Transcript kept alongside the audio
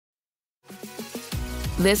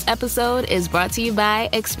This episode is brought to you by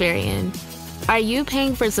Experian. Are you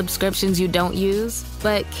paying for subscriptions you don't use,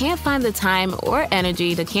 but can't find the time or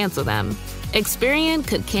energy to cancel them? Experian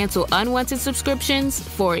could cancel unwanted subscriptions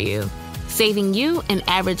for you, saving you an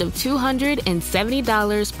average of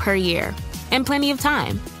 $270 per year. And plenty of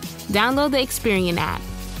time. Download the Experian app.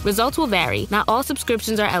 Results will vary. Not all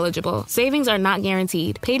subscriptions are eligible. Savings are not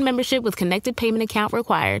guaranteed. Paid membership with connected payment account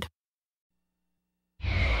required.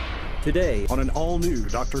 Today on an all-new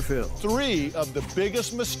Dr. Phil. 3 of the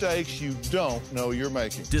biggest mistakes you don't know you're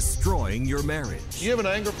making. Destroying your marriage. You have an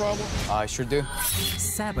anger problem? I sure do.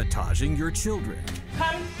 Sabotaging your children.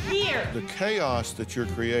 Come here. The chaos that you're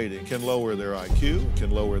creating can lower their IQ, can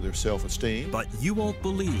lower their self-esteem. But you won't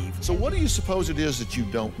believe. So what do you suppose it is that you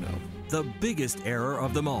don't know? The biggest error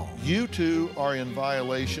of them all. You two are in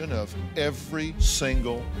violation of every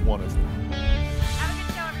single one of them. Have a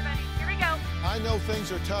good show, everybody. Here we go. I know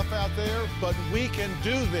things are tough out there, but we can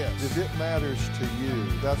do this. If it matters to you,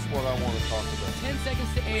 that's what I want to talk about. 10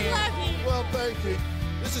 seconds to air. Love you. Well, thank you.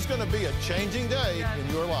 This is going to be a changing day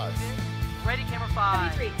in your life. Ready, camera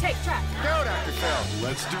 5. 3, take track. Go, Dr. Phil.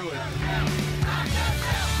 Let's do it.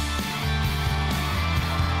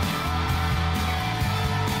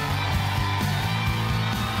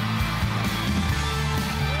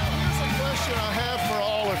 I have for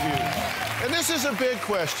all of you. And this is a big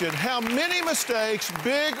question. How many mistakes,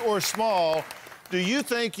 big or small, do you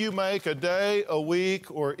think you make a day, a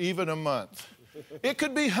week, or even a month? It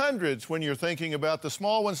could be hundreds when you're thinking about the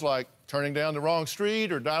small ones like turning down the wrong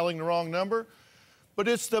street or dialing the wrong number. But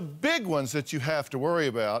it's the big ones that you have to worry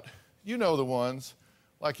about. You know the ones,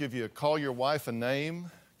 like if you call your wife a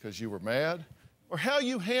name because you were mad, or how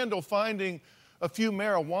you handle finding a few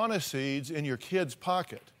marijuana seeds in your kid's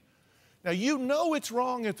pocket. Now, you know it's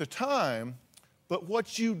wrong at the time, but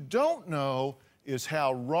what you don't know is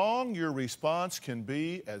how wrong your response can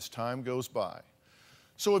be as time goes by.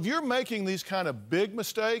 So if you're making these kind of big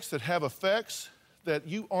mistakes that have effects that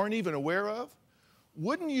you aren't even aware of,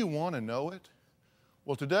 wouldn't you want to know it?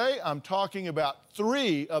 Well, today I'm talking about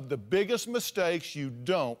 3 of the biggest mistakes you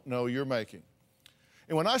don't know you're making.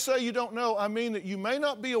 And when I say you don't know, I mean that you may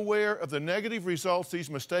not be aware of the negative results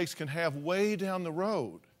these mistakes can have way down the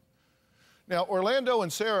road. Now, Orlando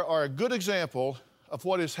and Sarah are a good example of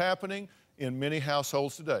what is happening in many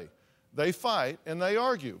households today. They fight and they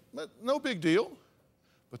argue. No big deal.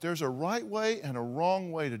 But there's a right way and a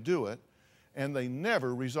wrong way to do it, and they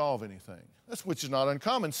never resolve anything. That's which is not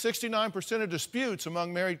uncommon. 69% of disputes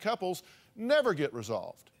among married couples never get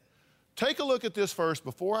resolved. Take a look at this first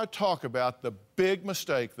before I talk about the big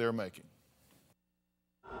mistake they're making.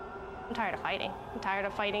 I'm tired of fighting. I'm tired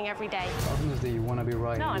of fighting every day. The problem is that you want to be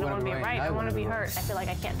right. No, I don't want to be right. I want to be hurt. I feel like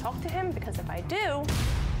I can't talk to him because if I do,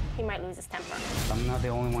 he might lose his temper. I'm not the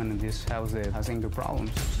only one in this house that has anger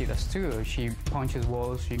problems. She does too. She punches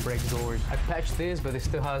walls, she breaks doors. I patched this, but it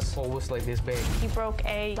still has holes like this big. He broke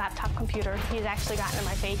a laptop computer. He's actually gotten in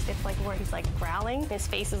my face. It's like where he's like growling. His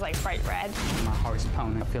face is like bright red. My heart's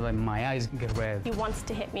pounding. I feel like my eyes get red. He wants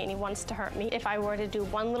to hit me and he wants to hurt me. If I were to do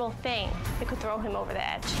one little thing, it could throw him over the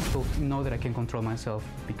edge. People know that I can control myself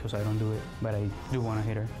because I don't do it, but I do want to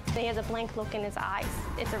hit her. He has a blank look in his eyes.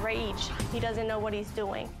 It's a rage. He doesn't know what he's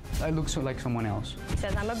doing. I look so like someone else. He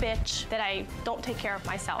says I'm a bitch, that I don't take care of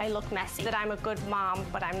myself, I look messy, that I'm a good mom,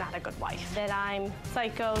 but I'm not a good wife, that I'm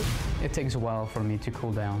psycho. It takes a while for me to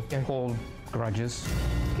cool down. I hold grudges.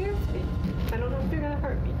 Scares me. I don't know if you're gonna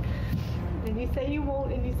hurt me. And you say you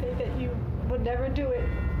won't, and you say that you would never do it,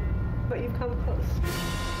 but you've come close.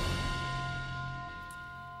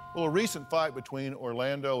 Well, a recent fight between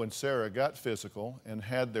Orlando and Sarah got physical and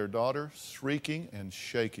had their daughter shrieking and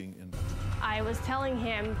shaking in pain. I was telling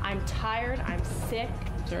him, I'm tired, I'm sick,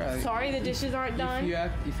 sorry the dishes aren't done.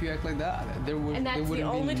 If you act like that, and that's the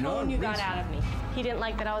only tone you got out of me. He didn't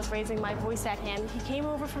like that I was raising my voice at him. He came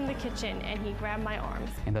over from the kitchen and he grabbed my arms.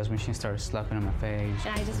 And that's when she started slapping on my face.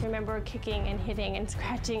 And I just remember kicking and hitting and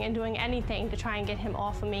scratching and doing anything to try and get him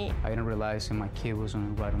off of me. I didn't realize that my kid was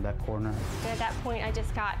right on that corner. And at that point, I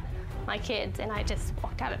just got my kids and I just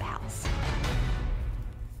walked out of the house.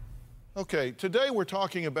 Okay, today we're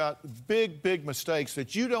talking about big mistakes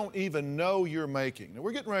that you don't even know you're making. Now,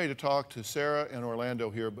 we're getting ready to talk to Sarah and Orlando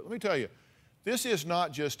here, but let me tell you, this is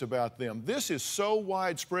not just about them. This is so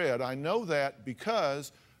widespread. I know that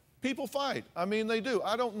because people fight. I mean, they do.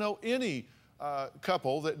 I don't know any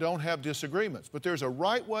couple that don't have disagreements, but there's a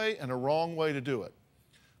right way and a wrong way to do it.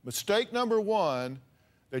 Mistake number 1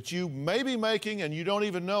 that you may be making and you don't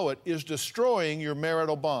even know it is destroying your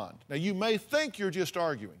marital bond. Now, you may think you're just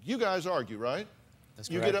arguing. You guys argue, right? That's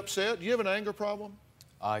correct. You get upset? Do you have an anger problem?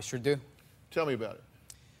 I sure do. Tell me about it.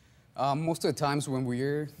 Most of the times when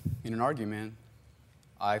we're in an argument,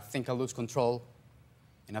 I think I lose control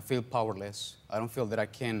and I feel powerless. I don't feel that I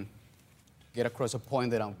can get across a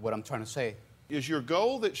point that what I'm trying to say. Is your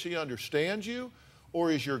goal that she understands you, or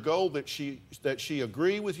is your goal that she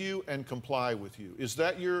agree with you and comply with you? Is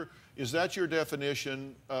that your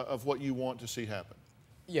definition of what you want to see happen?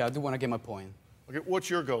 Yeah, I do want to get my point. Okay, what's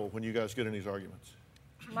your goal when you guys get in these arguments?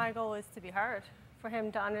 My goal is to be heard, for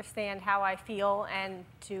him to understand how I feel and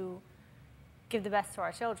to give the best to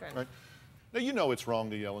our children. Right. Now, you know it's wrong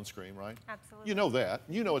to yell and scream, right? Absolutely. You know that.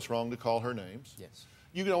 You know it's wrong to call her names. Yes.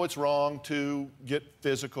 You know it's wrong to get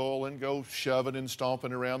physical and go shoving and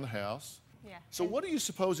stomping around the house. Yeah. So what do you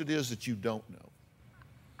suppose it is that you don't know?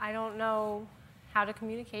 I don't know how to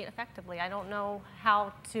communicate effectively. I don't know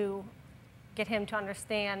how to get him to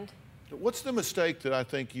understand. What's the mistake that I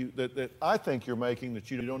think you're making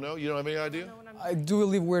that you don't know? You don't have any idea? I do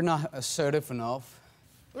believe we're not assertive enough.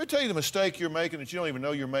 Let me tell you the mistake you're making that you don't even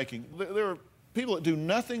know you're making. There are people that do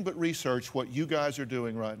nothing but research what you guys are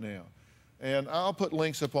doing right now. And I'll put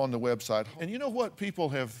links up on the website. And you know what people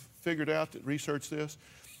have figured out that research this?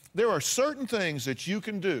 There are certain things that you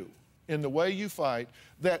can do in the way you fight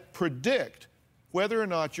that predict whether or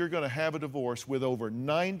not you're going to have a divorce with over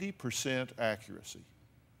 90% accuracy.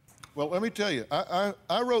 Well, let me tell you,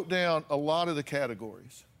 I wrote down a lot of the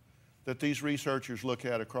categories that these researchers look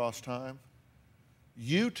at across time.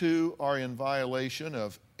 You two are in violation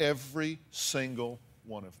of every single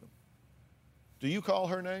one of them. Do you call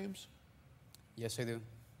her names? Yes, I do.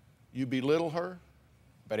 You belittle her?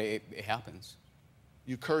 But it happens.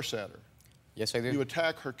 You curse at her? Yes, I do. You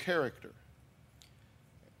attack her character?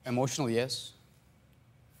 Emotionally, yes.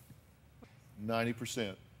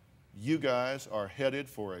 90%. You guys are headed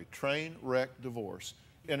for a train wreck divorce.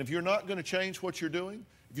 And if you're not going to change what you're doing,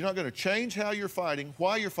 if you're not going to change how you're fighting,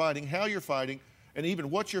 why you're fighting, how you're fighting, and even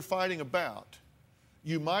what you're fighting about,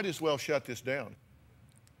 you might as well shut this down.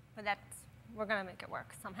 But we're going to make it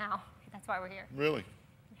work somehow. That's why we're here. Really?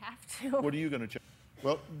 We have to. What are you going to change?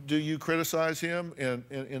 Well, do you criticize him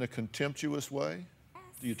in a contemptuous way? Yes.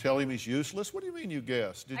 Do you tell him he's useless? What do you mean you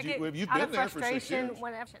guess? Have you been there for 6 years?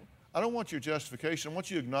 I don't want your justification. I want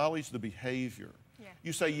you to acknowledge the behavior. Yeah.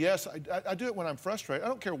 You say, yes, I do it when I'm frustrated. I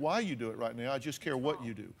don't care why you do it right now. I just care what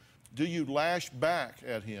you do. Do you lash back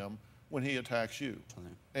at him when he attacks you?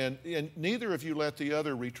 And neither of you let the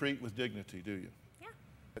other retreat with dignity, do you? Yeah.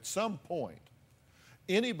 At some point,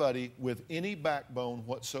 anybody with any backbone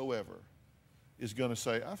whatsoever is going to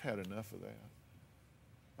say, I've had enough of that.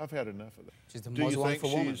 I've had enough of that. She's the most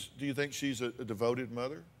wonderful woman. Do you think she's a devoted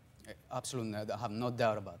mother? Absolutely. I have no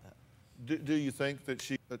doubt about that. Do you think that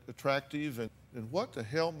she's attractive? And what the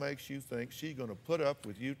hell makes you think she's going to put up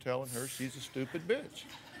with you telling her she's a stupid bitch?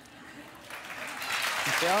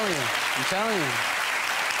 I'm telling you. I'm telling you.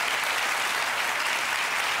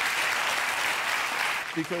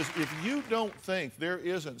 Because if you don't think there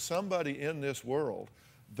isn't somebody in this world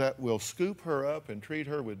that will scoop her up and treat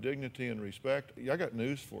her with dignity and respect, I got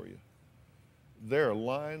news for you. They're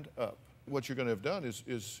lined up. What you're going to have done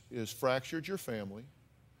is fractured your family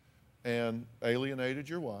and alienated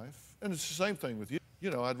your wife. And it's the same thing with you. You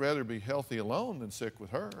know, I'd rather be healthy alone than sick with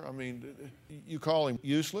her. I mean, you call him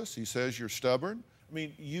useless. He says you're stubborn. I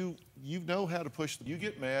mean, you know how to push. You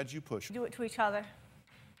get mad, you push. We do it to each other.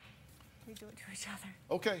 We do it to each other.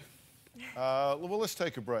 Okay. Well, let's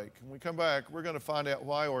take a break. When we come back, we're going to find out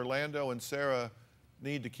why Orlando and Sarah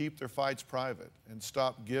need to keep their fights private and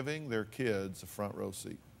stop giving their kids a front row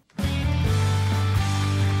seat.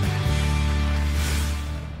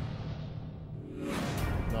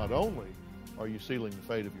 Not only are you sealing the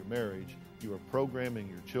fate of your marriage, you are programming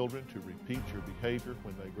your children to repeat your behavior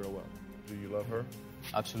when they grow up. Do you love her?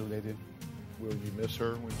 Absolutely, I do. Will you miss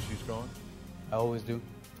her when she's gone? I always do.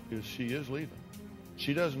 Because she is leaving.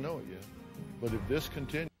 She doesn't know it yet. But if this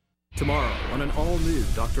continues... Tomorrow on an all-new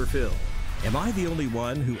Dr. Phil. Am I the only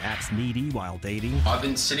one who acts needy while dating? I've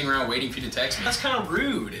been sitting around waiting for you to text me. That's kind of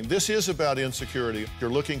rude. This is about insecurity. You're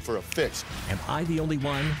looking for a fix. Am I the only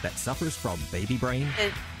one that suffers from baby brain?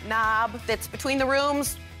 The knob that's between the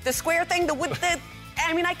rooms, the square thing,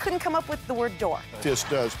 I couldn't come up with the word door. This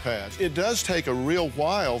does pass. It does take a real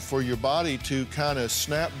while for your body to kind of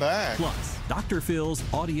snap back. Plus, Dr. Phil's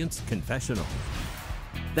audience confessional.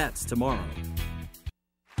 That's tomorrow.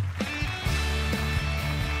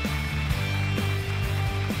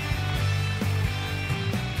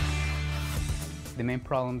 The main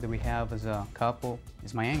problem that we have as a couple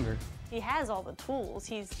is my anger. He has all the tools.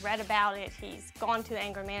 He's read about it. He's gone to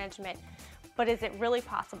anger management. But is it really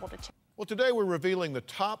possible to change? Well, today we're revealing the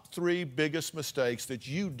top 3 biggest mistakes that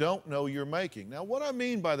you don't know you're making. Now, what I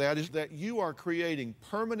mean by that is that you are creating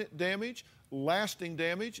permanent damage, lasting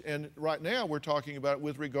damage, and right now we're talking about it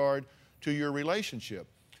with regard to your relationship.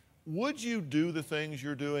 Would you do the things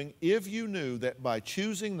you're doing if you knew that by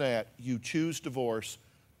choosing that, you choose divorce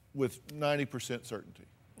with 90% certainty?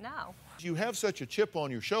 No. You have such a chip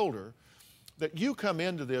on your shoulder that you come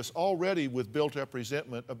into this already with built-up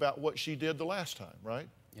resentment about what she did the last time, right?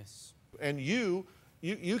 Yes. And you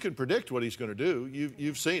can predict what he's going to do.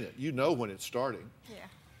 You've seen it. You know when it's starting. Yeah.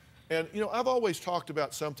 And, you know, I've always talked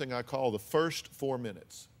about something I call the first 4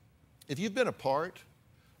 minutes. If you've been apart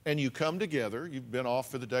and you come together, you've been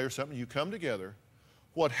off for the day or something, you come together,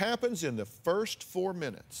 what happens in the first 4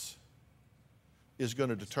 minutes is going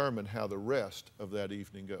to determine how the rest of that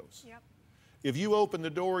evening goes. Yep. If you open the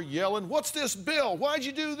door yelling, "What's this bill? Why'd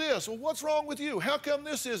you do this? Well, what's wrong with you? How come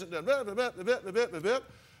this isn't done?" Blah, blah, blah, blah, blah, blah, blah, blah.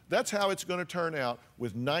 That's how it's going to turn out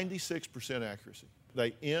with 96% accuracy.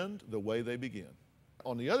 They end the way they begin.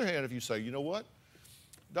 On the other hand, if you say, "You know what?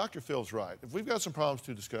 Dr. Phil's right. If we've got some problems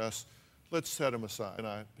to discuss, let's set them aside. Can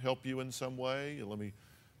I help you in some way? Let me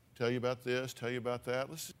tell you about this, tell you about that."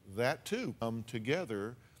 That too come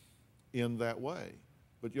together in that way.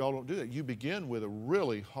 But y'all don't do that. You begin with a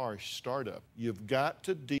really harsh startup. You've got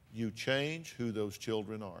to you change who those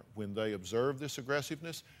children are. When they observe this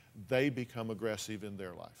aggressiveness, they become aggressive in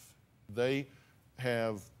their life. They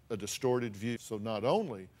have a distorted view. So not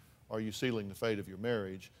only are you sealing the fate of your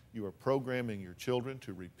marriage, you are programming your children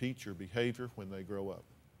to repeat your behavior when they grow up.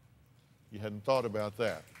 You hadn't thought about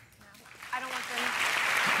that. No. I don't want them.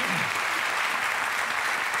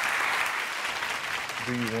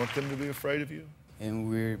 Do you want them to be afraid of you? And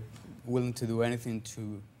we're willing to do anything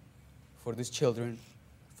for these children,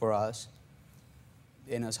 for us.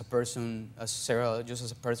 And as a person, as Sarah, just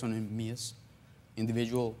as a person and me as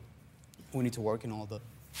individual, we need to work in all the,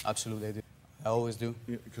 absolutely I do. I always do.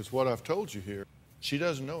 Because what I've told you here, she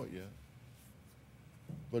doesn't know it yet.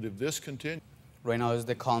 But if this continues... Right now is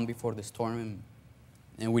the calm before the storm,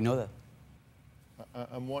 and we know that.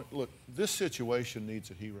 Look, this situation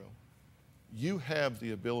needs a hero. You have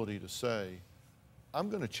the ability to say, "I'm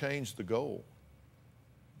going to change the goal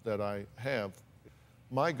that I have.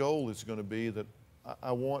 My goal is going to be that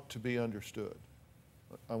I want to be understood.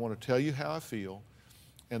 I want to tell you how I feel,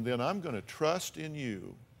 and then I'm going to trust in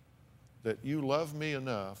you that you love me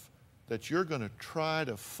enough that you're going to try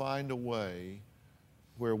to find a way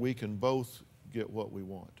where we can both get what we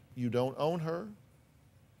want. You don't own her.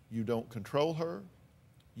 You don't control her.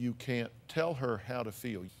 You can't tell her how to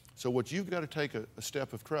feel. So what you've got to take a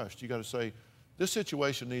step of trust. You got to say, this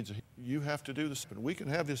situation needs you have to do this. We can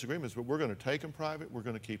have disagreements, but we're going to take them private. We're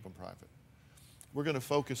going to keep them private. We're going to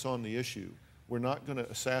focus on the issue. We're not going to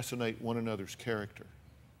assassinate one another's character.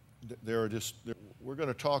 We're going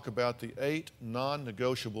to talk about the 8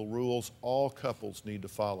 non-negotiable rules all couples need to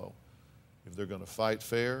follow if they're going to fight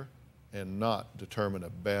fair and not determine a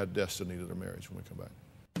bad destiny to their marriage when we come back.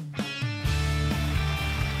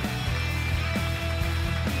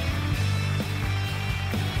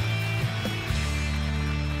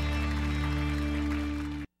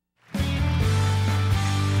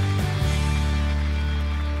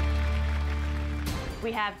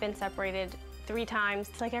 We have been separated 3 times.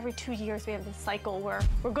 It's like every 2 years we have this cycle where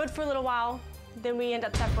we're good for a little while, then we end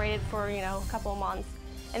up separated for, a couple of months.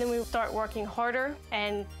 And then we start working harder,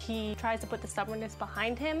 and he tries to put the stubbornness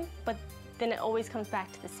behind him, but then it always comes back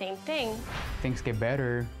to the same thing. Things get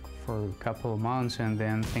better for a couple of months, and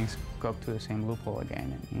then things go up to the same loophole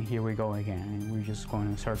again. And here we go again, and we're just going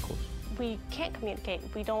in circles. We can't communicate.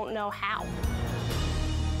 We don't know how.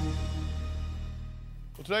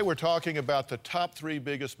 Well, today we're talking about the top 3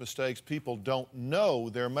 biggest mistakes people don't know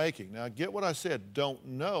they're making. Now, get what I said, don't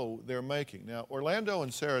know they're making. Now, Orlando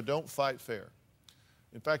and Sarah don't fight fair.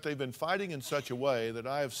 In fact, they've been fighting in such a way that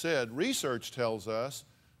I have said research tells us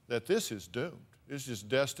that this is doomed. It's just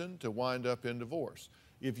destined to wind up in divorce.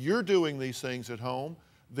 If you're doing these things at home,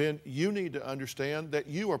 then you need to understand that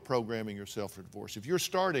you are programming yourself for divorce. If you're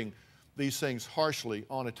starting these things harshly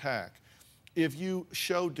on attack, if you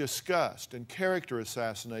show disgust and character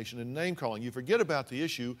assassination and name-calling, you forget about the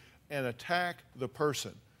issue and attack the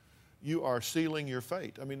person, you are sealing your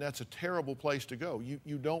fate. I mean, that's a terrible place to go.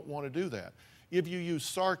 You don't want to do that. If you use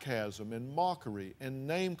sarcasm and mockery and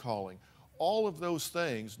name-calling, all of those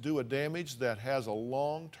things do a damage that has a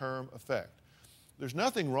long-term effect. There's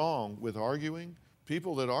nothing wrong with arguing.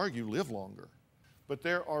 People that argue live longer. But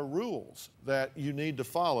there are rules that you need to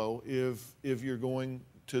follow if you're going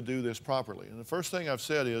to do this properly. And the first thing I've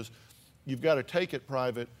said is you've got to take it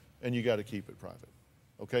private and you got to keep it private.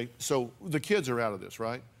 Okay? So the kids are out of this,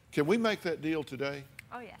 right? Can we make that deal today?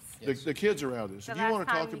 Oh, yes. The kids are out of this. The If you last want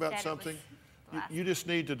to time talk we about said it something, was you just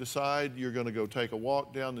need to decide you're going to go take a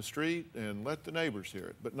walk down the street and let the neighbors hear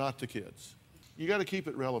it, but not the kids. You got to keep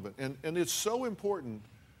it relevant. And it's so important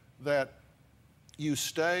that you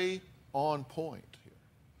stay on point here.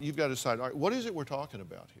 You've got to decide, all right, what is it we're talking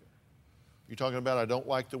about here? You're talking about, I don't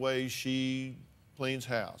like the way she cleans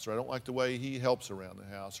house, or I don't like the way he helps around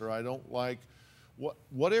the house, or I don't like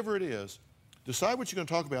whatever it is. Decide what you're going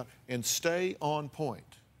to talk about and stay on point.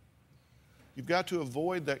 You've got to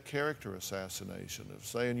avoid that character assassination of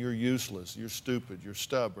saying you're useless, you're stupid, you're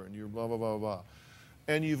stubborn, you're blah, blah, blah, blah.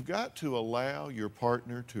 And you've got to allow your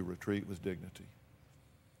partner to retreat with dignity.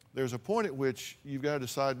 There's a point at which you've got to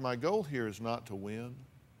decide, my goal here is not to win.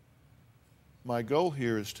 My goal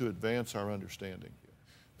here is to advance our understanding.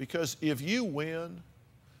 Because if you win,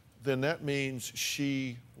 then that means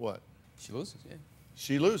she, what? She loses, yeah.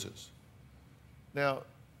 She loses. Now,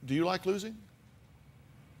 do you like losing?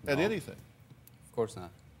 No. At anything? Of course not.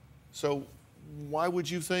 So why would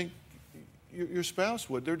you think your spouse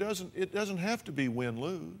would? It doesn't have to be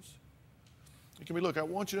win-lose. It can be, look, I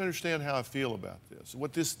want you to understand how I feel about this,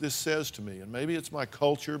 what this says to me. And maybe it's my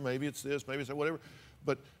culture, maybe it's this, maybe it's that, whatever.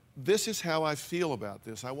 But this is how I feel about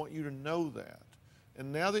this. I want you to know that.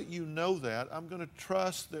 And now that you know that, I'm going to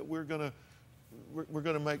trust that we're going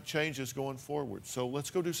to make changes going forward. So let's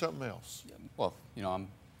go do something else. Yeah, well, you know,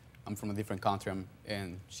 I'm from a different country,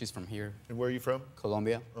 and she's from here. And where are you from?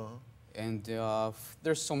 Colombia. And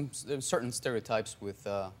there's certain stereotypes with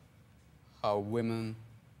how women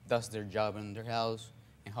does their job in their house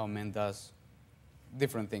and how men does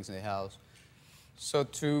different things in the house. So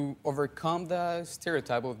to overcome the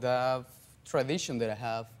stereotype of the tradition that I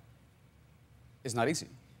have is not easy.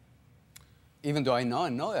 Even though I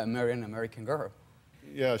know that I'm marrying an American girl.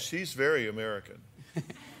 Yeah, she's very American.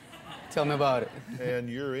 Tell me about it. And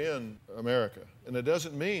you're in America. And it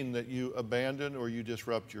doesn't mean that you abandon or you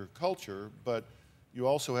disrupt your culture, but you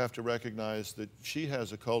also have to recognize that she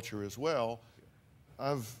has a culture as well.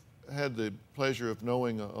 I've had the pleasure of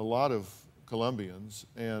knowing a lot of Colombians,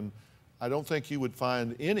 and I don't think you would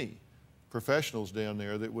find any professionals down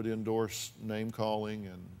there that would endorse name-calling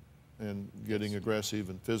and getting aggressive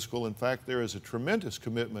and physical. In fact, there is a tremendous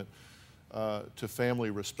commitment to family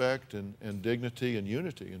respect and dignity and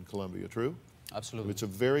unity in Colombia, true? Absolutely. It's a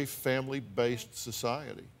very family-based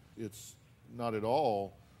society. It's not at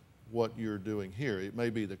all what you're doing here. It may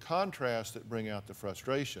be the contrast that bring out the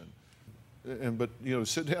frustration. But you know,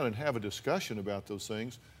 sit down and have a discussion about those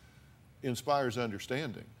things inspires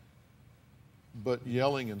understanding. But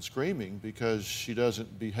yelling and screaming because she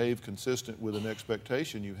doesn't behave consistent with an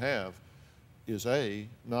expectation you have is A,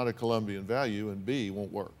 not a Colombian value, and B,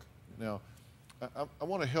 won't work. Now, I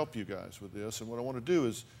want to help you guys with this, and what I want to do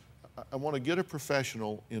is I want to get a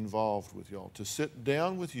professional involved with y'all to sit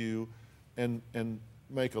down with you and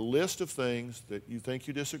make a list of things that you think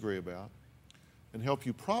you disagree about and help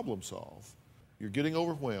you problem solve. You're getting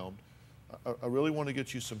overwhelmed. I really want to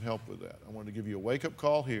get you some help with that. I want to give you a wake-up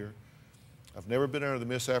call here. I've never been under the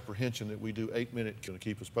misapprehension that we do 8 minutes. Going to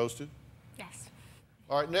keep us posted? Yes.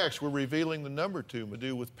 All right, next, we're revealing the number 2 to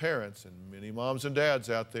do with parents, and many moms and dads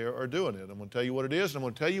out there are doing it. I'm going to tell you what it is, and I'm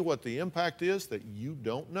going to tell you what the impact is that you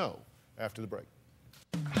don't know after the break.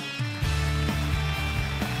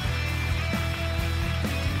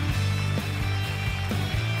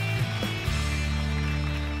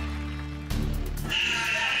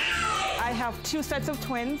 I have 2 sets of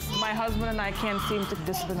twins. My husband and I can't seem to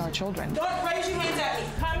discipline our children. Don't raise your hands at me.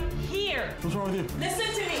 Come here. What's wrong with you?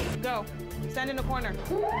 Listen to me. Go. Stand in the corner.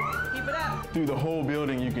 Keep it up. Through the whole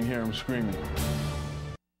building, you can hear him screaming.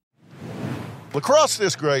 Across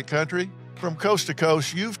this great country, from coast to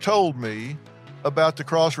coast, you've told me about the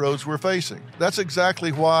crossroads we're facing. That's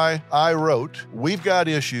exactly why I wrote We've Got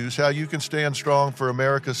Issues, How You Can Stand Strong for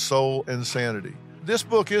America's Soul and Sanity. This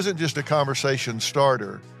book isn't just a conversation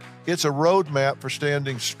starter. It's a roadmap for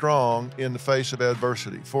standing strong in the face of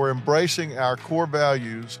adversity, for embracing our core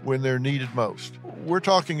values when they're needed most. We're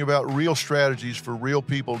talking about real strategies for real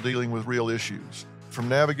people dealing with real issues, from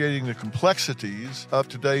navigating the complexities of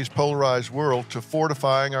today's polarized world to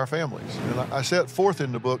fortifying our families. And I set forth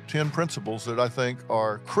in the book 10 principles that I think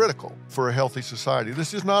are critical for a healthy society.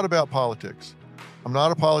 This is not about politics. I'm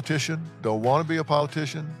not a politician, don't want to be a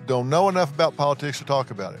politician, don't know enough about politics to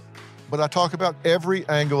talk about it. But I talk about every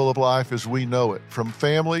angle of life as we know it, from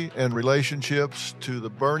family and relationships to the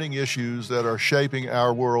burning issues that are shaping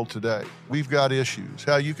our world today. We've got issues,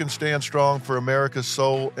 how you can stand strong for America's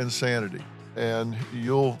soul and sanity. And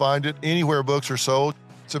you'll find it anywhere books are sold.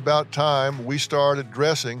 It's about time we start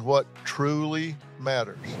addressing what truly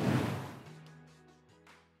matters.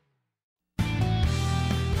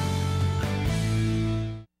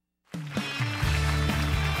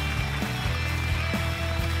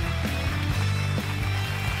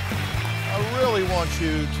 really want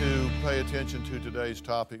you to pay attention to today's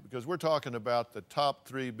topic because we're talking about the top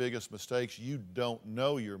 3 biggest mistakes you don't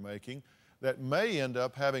know you're making that may end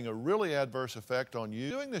up having a really adverse effect on you.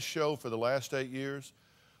 Doing this show for the last 8 years,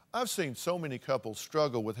 I've seen so many couples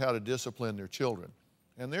struggle with how to discipline their children.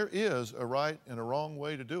 And there is a right and a wrong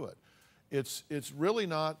way to do it. It's really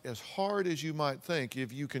not as hard as you might think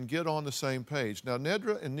if you can get on the same page. Now,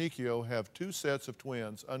 Nedra and Nikio have 2 sets of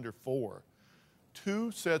twins under 4.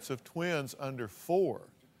 2 sets of twins under 4.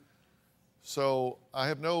 So I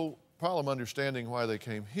have no problem understanding why they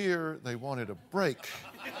came here. They wanted a break.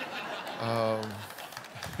 I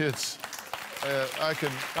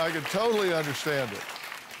can totally understand it.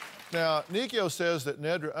 Now, Nikio says that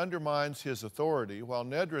Nedra undermines his authority, while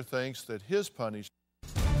Nedra thinks that his punishment.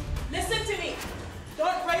 Listen to me.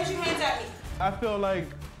 Don't raise your hands at me. I feel like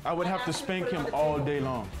I would have to spank him all day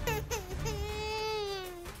long.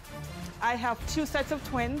 I have 2 sets of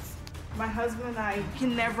twins. My husband and I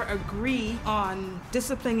can never agree on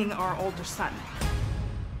disciplining our older son.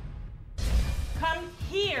 Come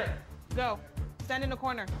here. Go. Stand in the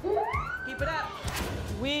corner. Keep it up.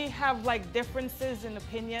 We have like differences in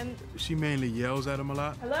opinion. She mainly yells at him a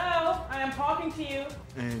lot. Hello, I am talking to you.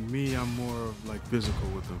 And me, I'm more of like physical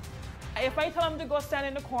with him. If I tell him to go stand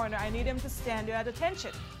in the corner, I need him to stand there at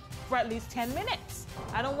attention for at least 10 minutes.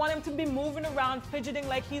 I don't want him to be moving around, fidgeting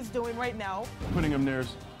like he's doing right now. Putting him there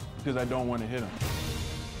because I don't want to hit him.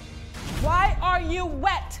 Why are you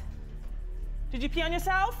wet? Did you pee on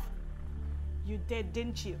yourself? You did,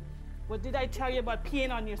 didn't you? What did I tell you about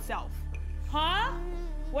peeing on yourself? Huh?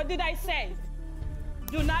 What did I say?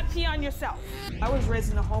 Do not pee on yourself. I was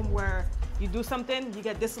raised in a home where you do something, you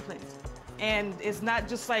get disciplined. And it's not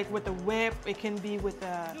just like with a whip, it can be with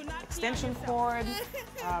an extension cord,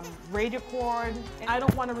 radio cord. And I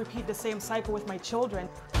don't want to repeat the same cycle with my children.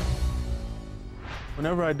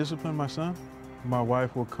 Whenever I discipline my son, my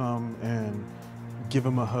wife will come and give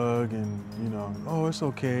him a hug and, you know, oh, it's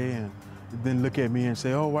okay. And then look at me and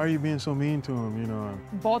say, oh, why are you being so mean to him, you know?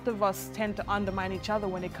 Both of us tend to undermine each other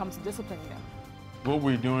when it comes to disciplining them. What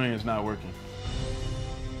we're doing is not working.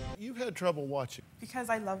 You've had trouble watching. Because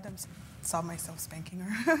I love them, saw myself spanking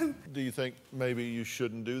her. Do you think maybe you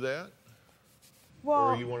shouldn't do that? Well,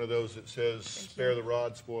 or are you one of those that says, spare the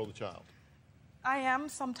rod, spoil the child? I am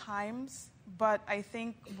sometimes, but I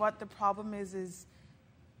think what the problem is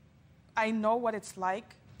I know what it's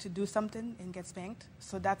like to do something and get spanked,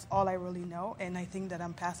 so that's all I really know, and I think that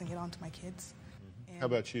I'm passing it on to my kids. Mm-hmm. How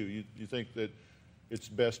about you? You think that it's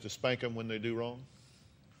best to spank them when they do wrong?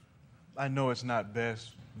 I know it's not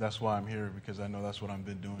best. That's why I'm here, because I know that's what I've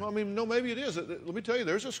been doing. Well, I mean, no, maybe it is. Let me tell you,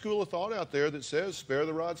 there's a school of thought out there that says, spare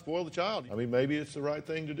the rod, spoil the child. I mean, maybe it's the right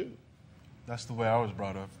thing to do. That's the way I was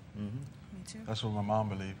brought up. Mm-hmm. Me too. That's what my mom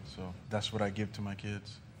believed, so that's what I give to my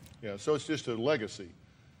kids. Yeah, so it's just a legacy.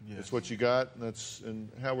 Yes. It's what you got, and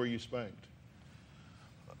how were you spanked?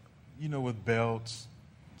 You know, with belts,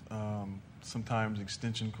 sometimes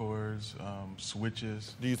extension cords,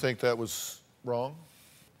 switches. Do you think that was wrong?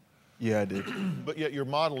 Yeah, I did. But yet you're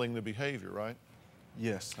modeling the behavior, right?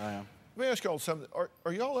 Yes, I am. Let me ask y'all something.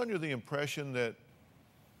 Are y'all under the impression that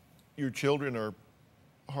your children are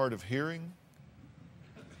hard of hearing?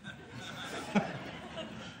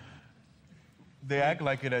 They act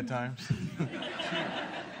like it at times.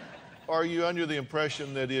 Are you under the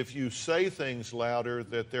impression that if you say things louder,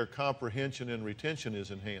 that their comprehension and retention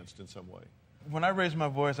is enhanced in some way? When I raise my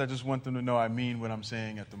voice, I just want them to know I mean what I'm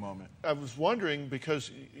saying at the moment. I was wondering,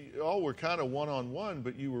 because y'all were kind of one-on-one,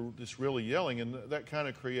 but you were just really yelling, and that kind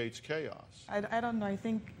of creates chaos. I don't know. I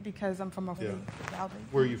think because I'm from a really loud.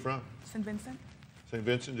 Where are you from? St. Vincent. St.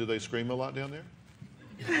 Vincent, do they scream a lot down there?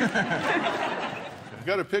 I've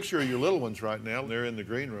got a picture of your little ones right now. They're in the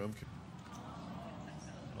green room.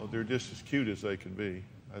 Oh, they're just as cute as they can be.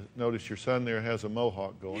 I noticed your son there has a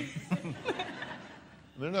mohawk going.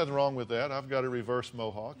 There's nothing wrong with that. I've got a reverse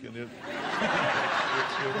mohawk, and it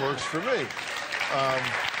works for me.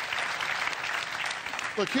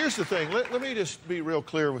 Look, here's the thing. Let me just be real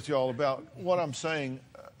clear with y'all about what I'm saying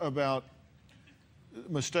about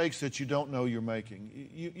mistakes that you don't know you're making.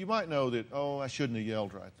 You might know that, oh, I shouldn't have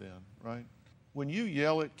yelled right then, right? When you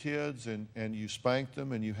yell at kids and you spank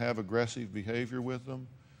them and you have aggressive behavior with them,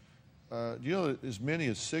 do you know that as many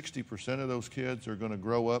as 60% of those kids are going to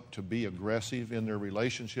grow up to be aggressive in their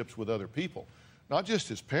relationships with other people? Not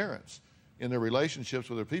just as parents, in their relationships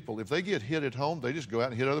with other people. If they get hit at home, they just go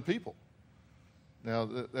out and hit other people. Now,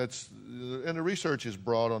 and the research is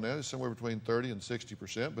broad on that. It's somewhere between 30 and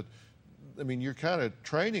 60%, but I mean, you're kind of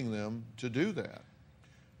training them to do that.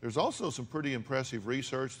 There's also some pretty impressive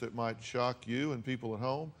research that might shock you and people at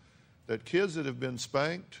home, that kids that have been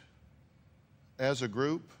spanked as a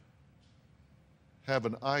group, have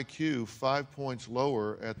an IQ 5 points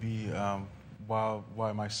lower at while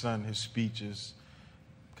my son, his speech is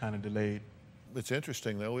kind of delayed. It's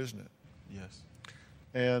interesting though, isn't it? Yes.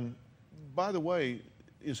 And by the way,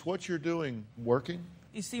 is what you're doing working?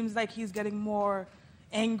 It seems like he's getting more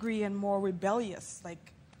angry and more rebellious,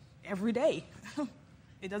 like every day.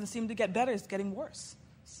 It doesn't seem to get better, it's getting worse.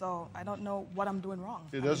 So I don't know what I'm doing wrong.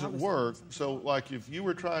 It doesn't work. So like if you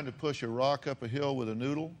were trying to push a rock up a hill with a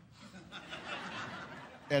noodle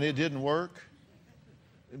and it didn't work,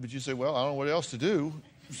 but you say, well, I don't know what else to do.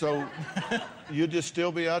 So you'd just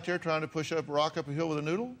still be out there trying to push up a rock up a hill with a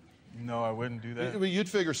noodle? No, I wouldn't do that. I mean, you'd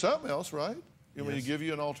figure something else, right? You want me to Yes. give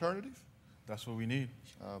you an alternative? That's what we need.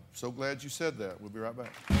 So glad you said that. We'll be right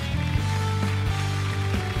back.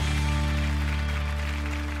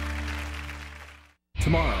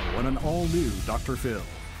 Tomorrow on an all-new Dr. Phil.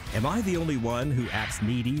 Am I the only one who acts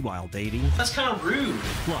needy while dating? That's kind of rude.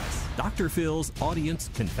 Plus, Dr. Phil's audience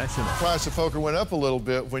confessional. Price of poker went up a little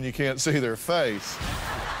bit when you can't see their face.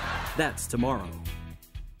 That's tomorrow.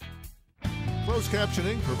 Closed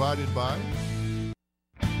captioning provided by...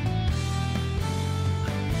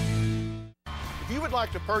 If you would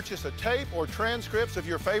like to purchase a tape or transcripts of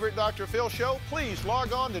your favorite Dr. Phil show, please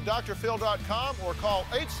log on to drphil.com or call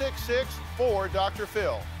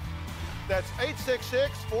 866-4-DR-PHIL. That's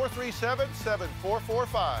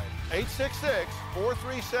 866-437-7445.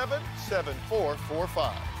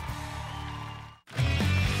 866-437-7445.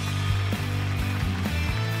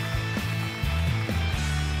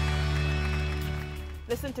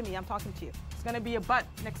 Listen to me, I'm talking to you. It's gonna be a but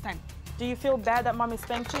next time. Do you feel bad that mommy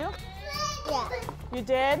spanked you? Yeah. You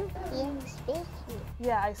did? You spanked me.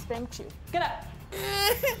 Yeah, I spanked you. Get up.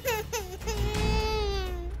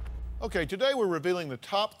 Okay, today we're revealing the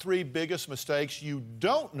top 3 biggest mistakes you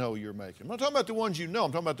don't know you're making. I'm not talking about the ones you know,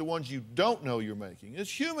 I'm talking about the ones you don't know you're making. It's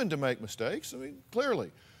human to make mistakes, I mean, clearly.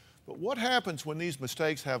 But what happens when these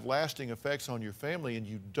mistakes have lasting effects on your family and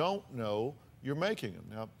you don't know you're making them?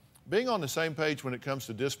 Now, being on the same page when it comes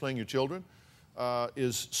to disciplining your children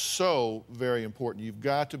is so very important. You've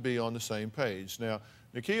got to be on the same page. Now,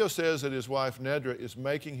 Nikio says that his wife Nedra is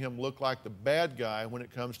making him look like the bad guy when it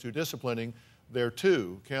comes to disciplining their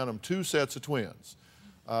 2 sets of twins.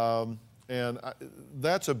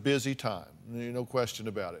 That's a busy time, no question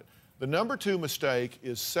about it. The number 2 mistake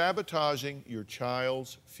is sabotaging your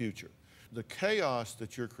child's future. The chaos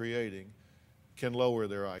that you're creating can lower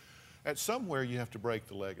their IQ. At somewhere you have to break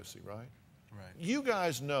the legacy, right? Right. You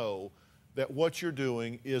guys know that what you're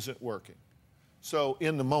doing isn't working. So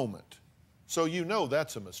in the moment. So you know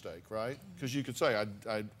that's a mistake, right? Because you could say,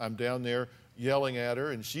 I'm down there yelling at her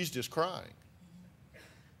and she's just crying.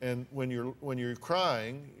 And when you're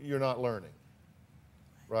crying, you're not learning,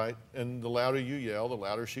 right? And the louder you yell, the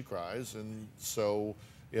louder she cries, and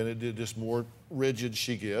it just more rigid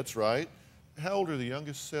she gets, right? How old are the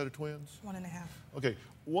youngest set of twins? 1.5. Okay,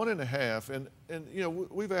 1.5, and you know,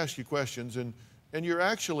 we've asked you questions, and you're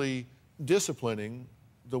actually disciplining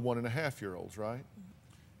the 1.5-year-olds, right? Mm-hmm.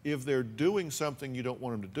 If they're doing something you don't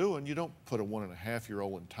want them to do, and you don't put a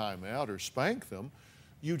 1.5-year-old in timeout or spank them,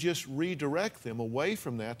 you just redirect them away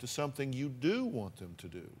from that to something you do want them to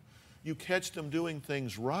do. You catch them doing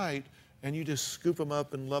things right, and you just scoop them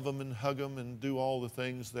up and love them and hug them and do all the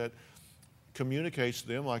things that communicates to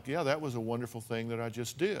them like, yeah, that was a wonderful thing that I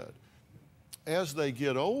just did. As they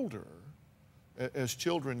get older, as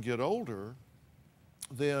children get older,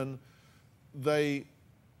 then they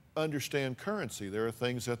understand currency. There are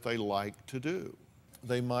things that they like to do.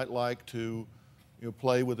 They might like to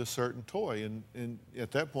play with a certain toy, and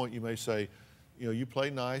at that point you may say, you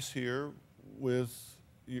play nice here with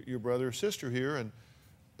your brother or sister here, and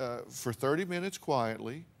for 30 minutes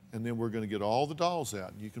quietly, and then we're going to get all the dolls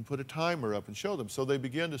out, and you can put a timer up and show them. So they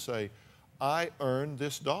begin to say, I earned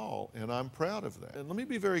this doll, and I'm proud of that. And let me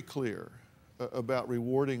be very clear about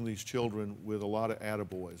rewarding these children with a lot of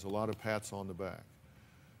attaboys, a lot of pats on the back.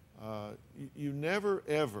 You never,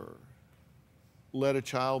 ever let a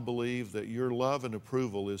child believe that your love and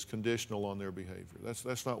approval is conditional on their behavior.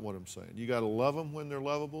 That's not what I'm saying. You got to love them when they're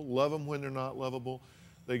lovable, love them when they're not lovable.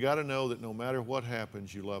 They got to know that no matter what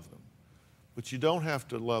happens, you love them. But you don't have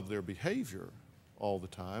to love their behavior all the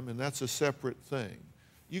time, and that's a separate thing.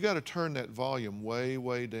 You got to turn that volume way,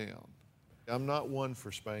 way down. I'm not one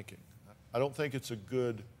for spanking. I don't think it's a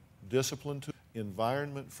good discipline to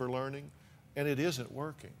environment for learning, and it isn't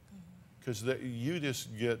working. Because you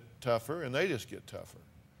just get tougher and they just get tougher.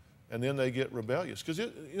 And then they get rebellious. Because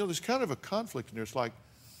there's kind of a conflict in there. It's like,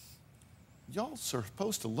 y'all are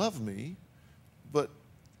supposed to love me, but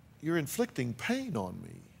you're inflicting pain on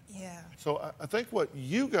me. Yeah. Yeah. So I think what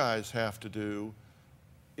you guys have to do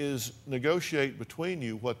is negotiate between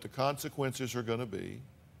you what the consequences are going to be,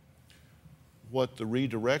 what the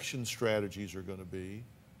redirection strategies are going to be,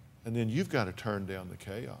 and then you've got to turn down the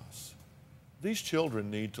chaos. These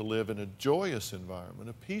children need to live in a joyous environment,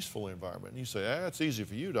 a peaceful environment. And you say, it's easy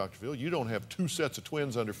for you, Dr. Phil. You don't have 2 sets of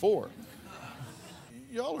twins under 4.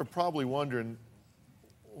 Y'all are probably wondering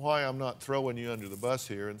why I'm not throwing you under the bus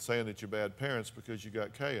here and saying that you're bad parents because you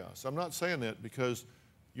got chaos. I'm not saying that because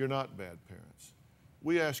you're not bad parents.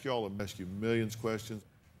 We ask y'all to ask you millions of questions.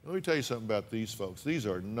 Let me tell you something about these folks. These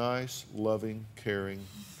are nice, loving, caring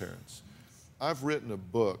parents. I've written a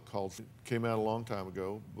book called, came out a long time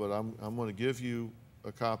ago, but I'm going to give you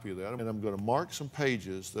a copy of that, and I'm going to mark some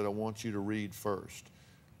pages that I want you to read first.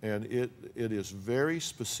 And it is very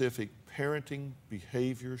specific parenting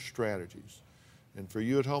behavior strategies. And for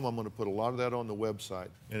you at home, I'm going to put a lot of that on the website.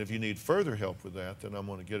 And if you need further help with that, then I'm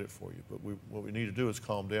going to get it for you. But what we need to do is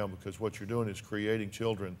calm down, because what you're doing is creating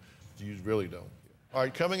children you really don't. All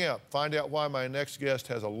right, coming up, find out why my next guest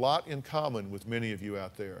has a lot in common with many of you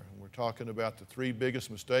out there. We're talking about the 3 biggest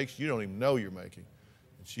mistakes you don't even know you're making.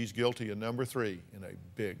 And she's guilty of number 3 in a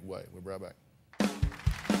big way. We'll be right back.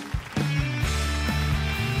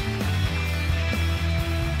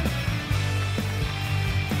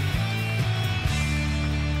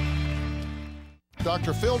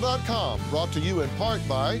 DrPhil.com, brought to you in part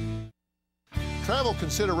by travel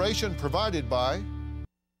consideration provided by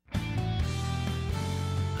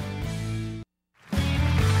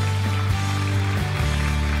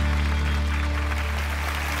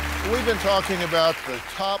We've been talking about the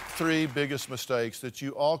top 3 biggest mistakes that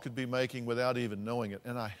you all could be making without even knowing it.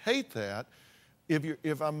 And I hate that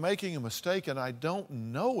if I'm making a mistake and I don't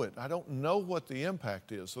know it. I don't know what the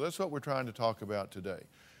impact is. So that's what we're trying to talk about today.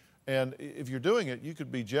 And if you're doing it, you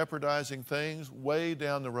could be jeopardizing things way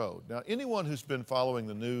down the road. Now, anyone who's been following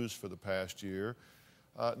the news for the past year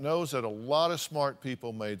knows that a lot of smart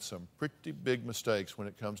people made some pretty big mistakes when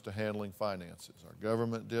it comes to handling finances. Our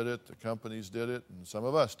government did it, the companies did it, and some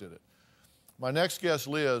of us did it. My next guest,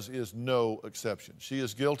 Liz, is no exception. She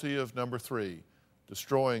is guilty of number 3,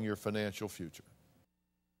 destroying your financial future.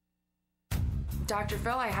 Dr.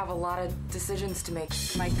 Phil, I have a lot of decisions to make.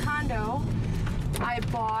 My condo, I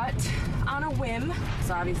bought on a whim.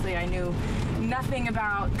 So obviously I knew nothing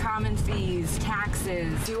about common fees,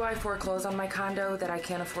 taxes. Do I foreclose on my condo that I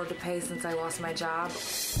can't afford to pay since I lost my job?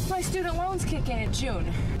 My student loans kick in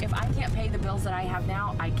June. If I can't pay the bills that I have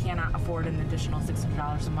now, I cannot afford an additional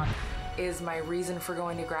 $600 a month. Is my reason for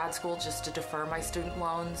going to grad school just to defer my student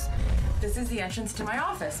loans? This is the entrance to my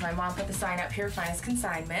office. My mom put the sign up here, finest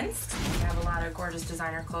consignments. I have a lot of gorgeous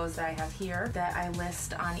designer clothes that I have here that I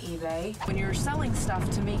list on eBay. When you're selling stuff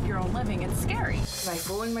to make your own living, it's scary. Am I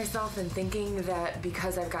fooling myself in thinking that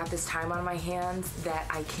because I've got this time on my hands that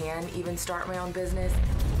I can even start my own business?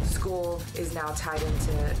 School is now tied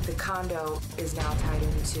into the condo, is now tied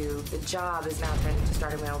into the job, is now tied into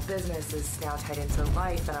starting my own business, is now tied into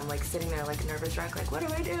life, and I'm like sitting there like a nervous wreck, like, what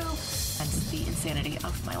do I do? That's the insanity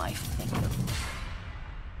of my life. Thank you.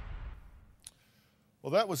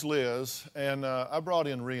 Well, that was Liz, and I brought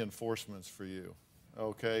in reinforcements for you.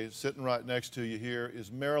 Okay, sitting right next to you here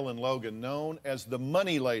is Marilyn Logan, known as the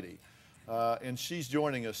Money Lady, and she's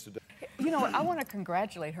joining us today. You know what, I want to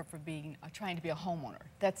congratulate her for being trying to be a homeowner.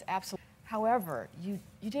 That's absolutely. However, you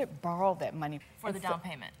did borrow that money. For the down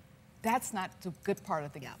payment. That's not the good part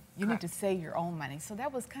of the game. You need to save your own money. So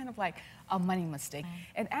that was kind of like a money mistake.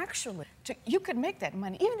 And actually, you could make that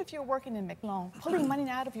money, even if you're working in McLone. Pulling money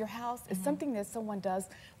out of your house is something that someone does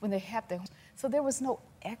when they have their home. So there was no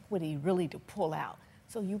equity really to pull out.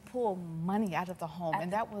 So you pull money out of the home,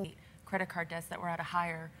 and that was credit card debts that were at a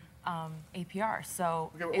higher APR.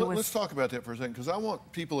 So okay, well, let's talk about that for a second, because I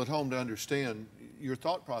want people at home to understand your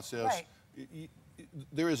thought process. Right.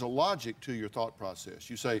 There is a logic to your thought process.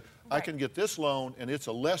 You say, I can get this loan and it's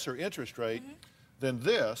a lesser interest rate than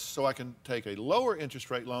this, so I can take a lower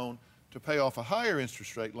interest rate loan to pay off a higher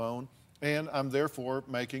interest rate loan, and I'm therefore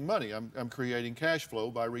making money. I'm creating cash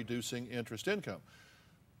flow by reducing interest income.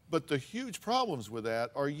 But the huge problems with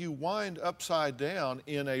that are you wind upside down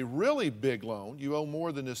in a really big loan. You owe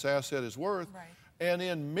more than this asset is worth. Right. And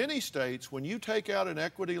in many states, when you take out an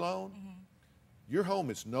equity loan, your home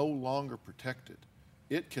is no longer protected.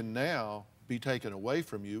 It can now be taken away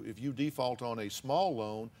from you. If you default on a small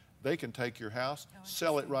loan, they can take your house,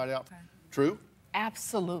 sell it right out. Okay. True?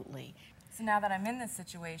 Absolutely. So now that I'm in this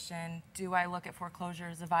situation, do I look at foreclosure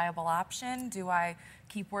as a viable option? Do I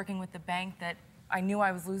keep working with the bank that I knew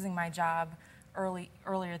I was losing my job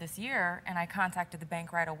earlier this year, and I contacted the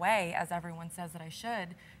bank right away, as everyone says that I should,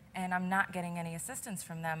 and I'm not getting any assistance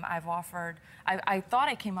from them. I've offered, I thought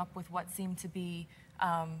I came up with what seemed to be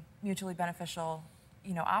mutually beneficial,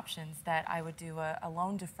 you know, options, that I would do a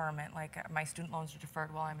loan deferment, like my student loans are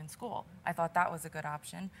deferred while I'm in school. I thought that was a good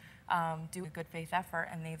option. Do a good faith effort,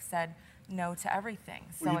 and they've said no to everything.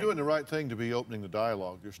 Well, so you're doing the right thing to be opening the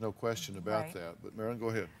dialogue. There's no question about that. But Marilyn, go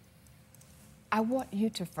ahead. I want you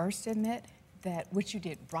to first admit that what you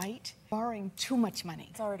did right, borrowing too much money.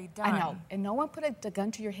 It's already done. I know, and no one put the gun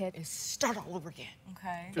to your head is start all over again.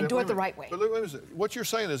 Okay. And do it the right way. But wait a minute. What you're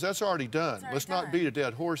saying is that's already done. Let's not beat a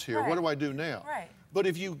dead horse here. Right. What do I do now? Right. But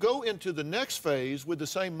if you go into the next phase with the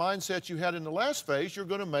same mindset you had in the last phase, you're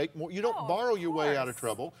going to make more. You don't borrow your way out of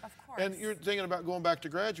trouble. Of course. And you're thinking about going back to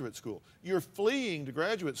graduate school. You're fleeing to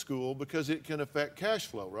graduate school because it can affect cash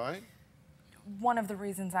flow, right? One of the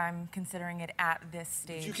reasons I'm considering it at this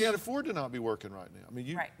stage. But you can't afford to not be working right now. I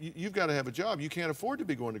mean, you've got to have a job. You can't afford to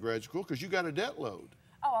be going to graduate school because you got a debt load.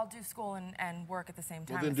 Oh, I'll do school and work at the same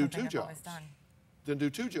time. Well, then It's do something 2 I've jobs. always done. Then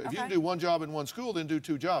do 2 jobs. If you Okay. can do 1 job in 1 school, then do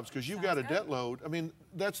 2 jobs because you've got a debt load. I mean,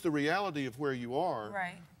 that's the reality of where you are.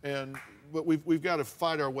 Right. But we've got to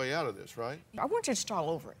fight our way out of this, right? I want you to start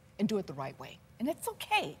over and do it the right way. And it's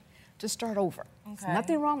okay to start over. There's Okay.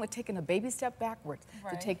 nothing wrong with taking a baby step backwards to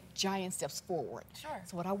Right. take giant steps forward. Sure.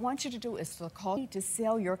 So what I want you to do is to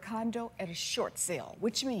sell your condo at a short sale,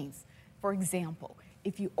 which means, for example,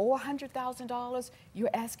 if you owe $100,000, you're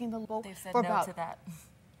asking the loan They've said for no about to that.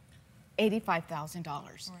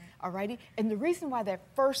 $85,000. All righty? And the reason why that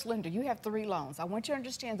first lender, you have 3 loans. I want you to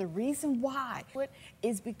understand the reason why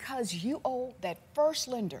is because you owe that first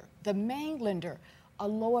lender, the main lender, a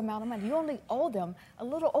low amount of money. You only owe them a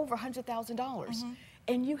little over $100,000.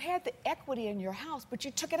 And you had the equity in your house, but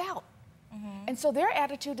you took it out. And so their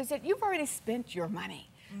attitude is that you've already spent your money.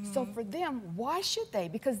 So for them, why should they?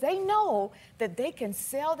 Because they know that they can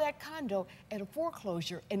sell that condo at a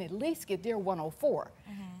foreclosure and at least get their 104.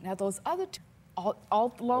 Now those other 2,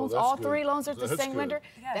 all loans, all 3 loans are the same lender.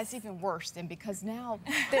 That's even worse than because now.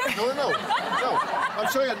 No. I'm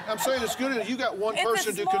saying it's good. You got one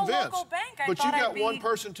person to convince. But you got one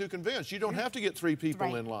person to convince. You don't have to get 3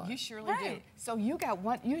 people in line. You surely do. So you got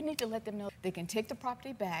one. You need to let them know they can take the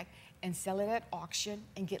property back and sell it at auction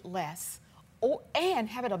and get less, and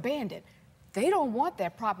have it abandoned. They don't want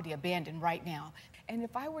that property abandoned right now. And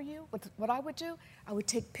if I were you, what I would do, I would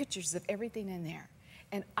take pictures of everything in there.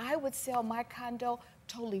 And I would sell my condo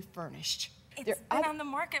totally furnished. It's been on the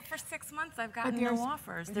market for 6 months. I've gotten no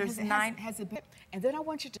offers. There's 9. And then I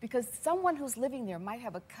want you to, because someone who's living there might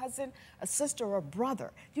have a cousin, a sister, or a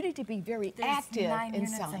brother. You need to be very active 9 in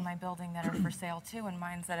units selling. in my building that are for sale too, and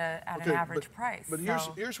mine's at an average price. But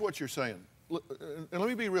here's what you're saying. And let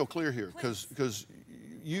me be real clear here, because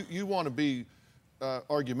you want to be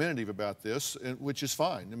argumentative about this, which is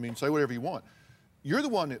fine. I mean, say whatever you want. You're the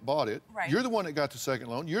one that bought it. Right. You're the one that got the second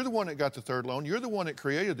loan. You're the one that got the third loan. You're the one that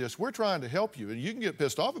created this. We're trying to help you. And you can get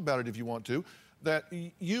pissed off about it if you want to, that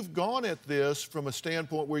you've gone at this from a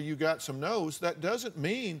standpoint where you got some no's. That doesn't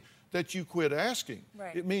mean that you quit asking.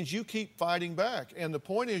 Right. It means you keep fighting back. And the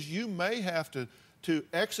point is you may have to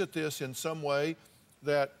exit this in some way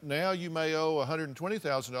that now you may owe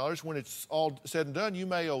 $120,000. When it's all said and done, you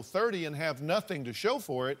may owe $30,000 and have nothing to show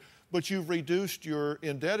for it, but you've reduced your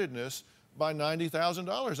indebtedness by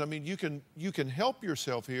 $90,000. I mean, you can help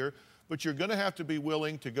yourself here, but you're going to have to be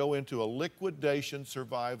willing to go into a liquidation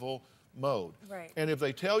survival mode. Right. And if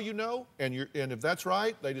they tell you no, and if that's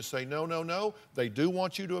right, they just say no, no, no, they do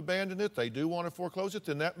want you to abandon it, they do want to foreclose it,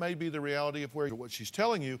 then that may be the reality of where what she's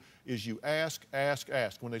telling you is you ask, ask,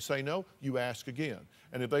 ask. When they say no, you ask again.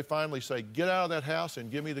 And if they finally say, get out of that house and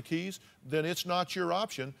give me the keys, then it's not your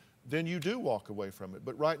option, then you do walk away from it.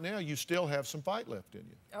 But right now, you still have some fight left in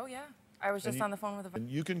you. Oh, yeah. I was just on the phone with a... And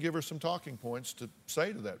you can give her some talking points to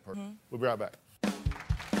say to that person. We'll be right back.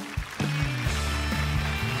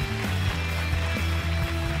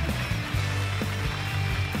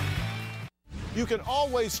 You can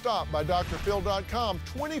always stop by drphil.com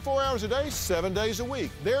 24 hours a day, 7 days a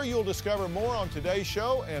week. There you'll discover more on today's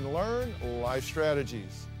show and learn life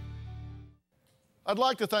strategies. I'd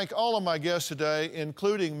like to thank all of my guests today,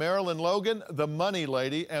 including Marilyn Logan, the money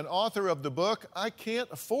lady, and author of the book, I Can't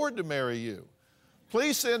Afford to Marry You.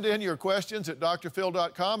 Please send in your questions at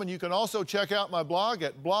drphil.com, and you can also check out my blog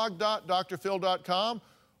at blog.drphil.com,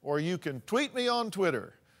 or you can tweet me on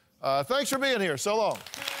Twitter. Thanks for being here. So long.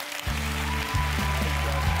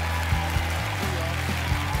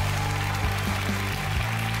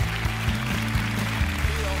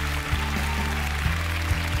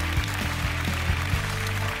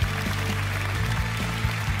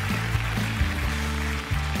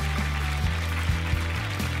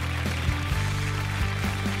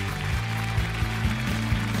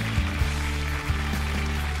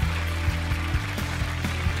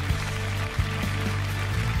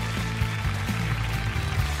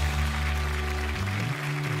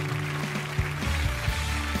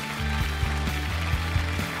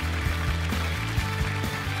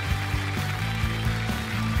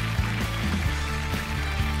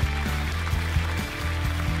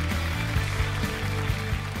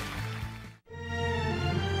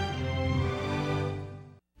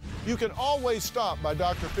 You can always stop by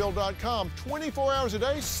drphil.com 24 hours a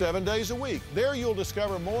day, 7 days a week. There you'll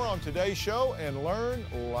discover more on today's show and learn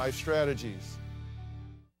life strategies.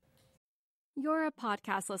 You're a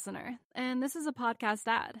podcast listener, and this is a podcast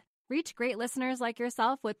ad. Reach great listeners like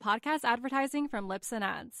yourself with podcast advertising from Lips and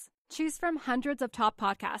Ads. Choose from hundreds of top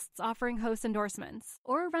podcasts offering host endorsements,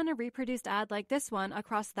 or run a reproduced ad like this one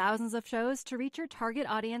across thousands of shows to reach your target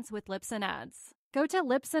audience with Lips and Ads. Go to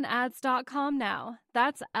lipsandads.com now.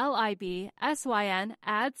 That's LIBSYN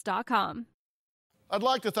ads.com. I'd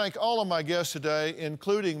like to thank all of my guests today,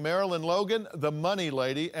 including Marilyn Logan, the money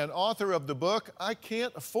lady, and author of the book, I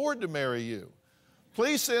Can't Afford to Marry You.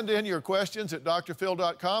 Please send in your questions at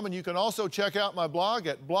drphil.com, and you can also check out my blog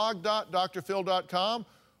at blog.drphil.com,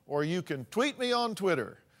 or you can tweet me on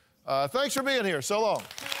Twitter. Thanks for being here. So long.